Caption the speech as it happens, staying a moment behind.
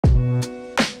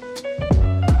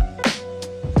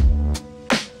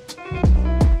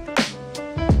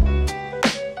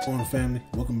family,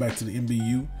 welcome back to the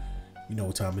MBU. You know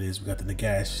what time it is. We got the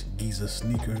Negash Giza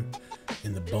sneaker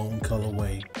in the bone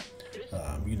colorway.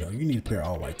 You know, you need a pair of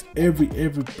all whites.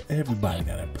 Everybody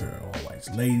got a pair of all whites.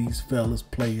 Ladies, fellas,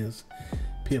 players,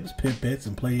 pimps, pimpettes,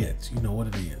 and playettes. You know what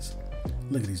it is.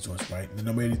 Look at these joints, right? The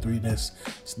number 83, that's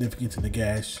significant to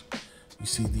Negash. You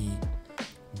see the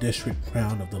Deshret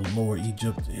crown of the Lower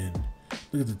Egypt, and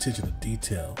look at the attention to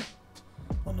detail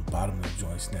on the bottom of the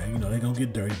joints. Now, you know, they're gonna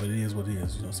get dirty, but it is what it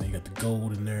is. You know what I'm saying? You got the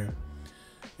gold in there.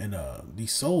 And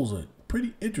these soles are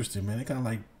pretty interesting, man. They kind of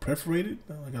like perforated,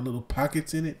 like got little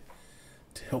pockets in it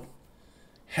to help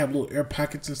have little air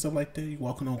pockets and stuff like that. You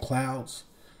walking on clouds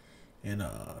and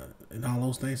all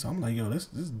those things. So I'm like, yo, this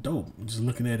is dope. Just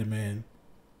looking at it, man.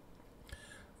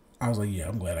 I was like, yeah,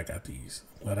 I'm glad I got these.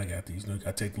 I'm glad I got these. You know,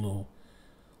 I take the little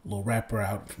wrapper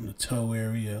out from the toe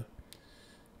area,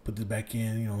 put it back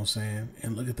in. You know what I'm saying?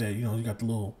 And look at that. You know, you got the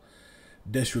little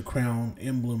Deshret crown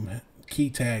emblem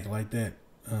key tag like that.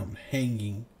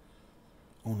 Hanging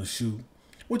on the shoe,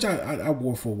 which I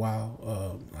wore for a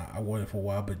while. I wore it for a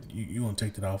while, but you want to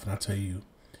take it off, and I'll tell you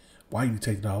why you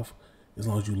take it off. As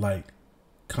long as you like,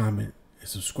 comment, and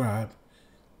subscribe,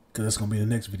 because that's gonna be the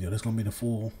next video. That's gonna be the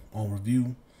full on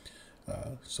review.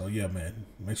 So yeah, man,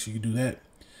 make sure you do that.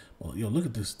 Well, yo, look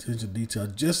at this attention to detail.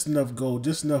 Just enough gold,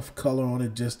 just enough color on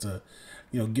it, just to,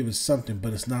 you know, give it something.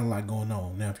 But it's not a lot going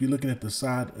on. Now, if you're looking at the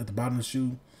side, at the bottom of the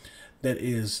shoe, that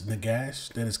is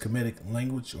Negash. That is Kemetic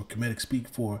language or Kemetic speak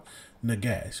for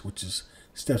Negash, which is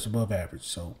steps above average.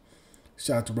 So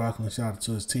shout out to Rockland, shout out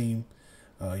to his team.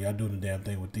 Y'all doing the damn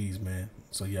thing with these, man.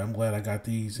 So yeah, I'm glad I got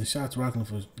these. And shout out to Rockland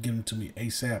for getting them to me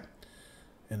ASAP.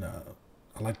 And I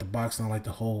like the box and I like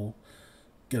the whole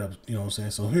get up, you know what I'm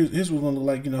saying? So here's what it's gonna look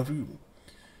like, you know, if you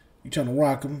trying to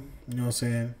rock them, you know what I'm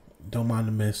saying? Don't mind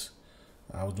the miss.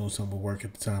 I was doing some work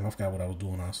at the time. I forgot what I was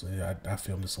doing, honestly. I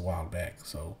filmed this a while back,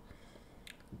 so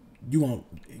you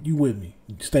with me,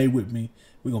 stay with me.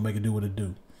 We're gonna make it do what it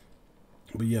do.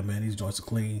 But yeah, man, these joints are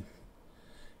clean,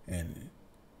 and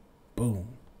boom.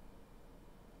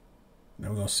 Now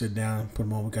we're gonna sit down, put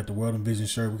them on. We got the World and Vision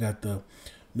shirt. We got the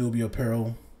Nubia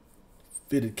apparel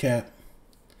fitted cap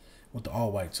with the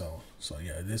all whites on. So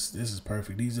yeah, this is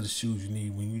perfect. These are the shoes you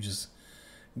need when you just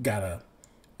got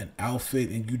an outfit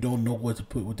and you don't know what to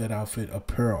put with that outfit. A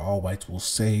pair of all whites will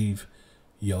save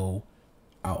your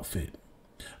outfit.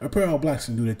 A pair of all blacks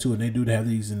can do that too, and they do have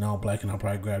these in all black, and I'll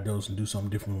probably grab those and do something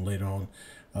different later on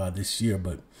this year.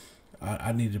 But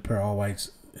I needed a pair of all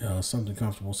whites, something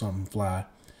comfortable, something fly,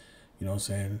 you know what I'm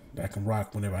saying, that I can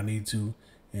rock whenever I need to.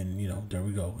 And you know, there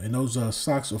we go. And those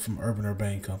socks are from Urban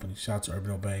Urbane Company. Shout out to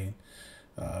Urban Urbane.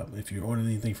 If you're ordering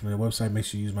anything from their website, make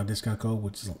sure you use my discount code,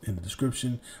 which is in the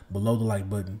description below the like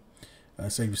button.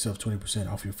 Save yourself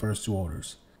 20% off your first 2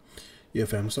 orders. Yeah,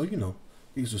 family. So you know,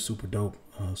 these are super dope,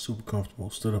 super comfortable.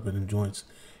 Stood up in them joints.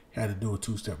 Had to do a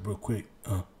 2-step real quick.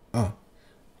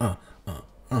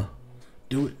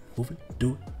 Do it, move it,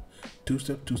 do it.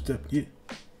 2-step,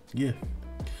 yeah.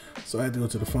 So I had to go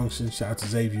to the function. Shout out to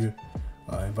Xavier.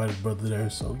 Invited brother there.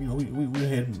 So you know, we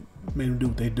had made them do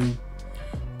what they do.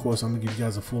 Of course, I'm gonna give you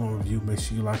guys a full-on review. Make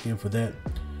sure you lock in for that.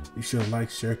 Be sure to like,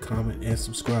 share, comment, and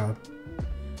subscribe.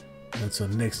 Until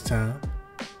next time,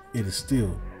 it is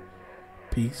still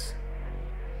peace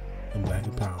and black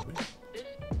empowerment.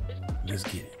 Let's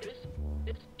get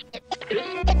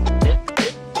it.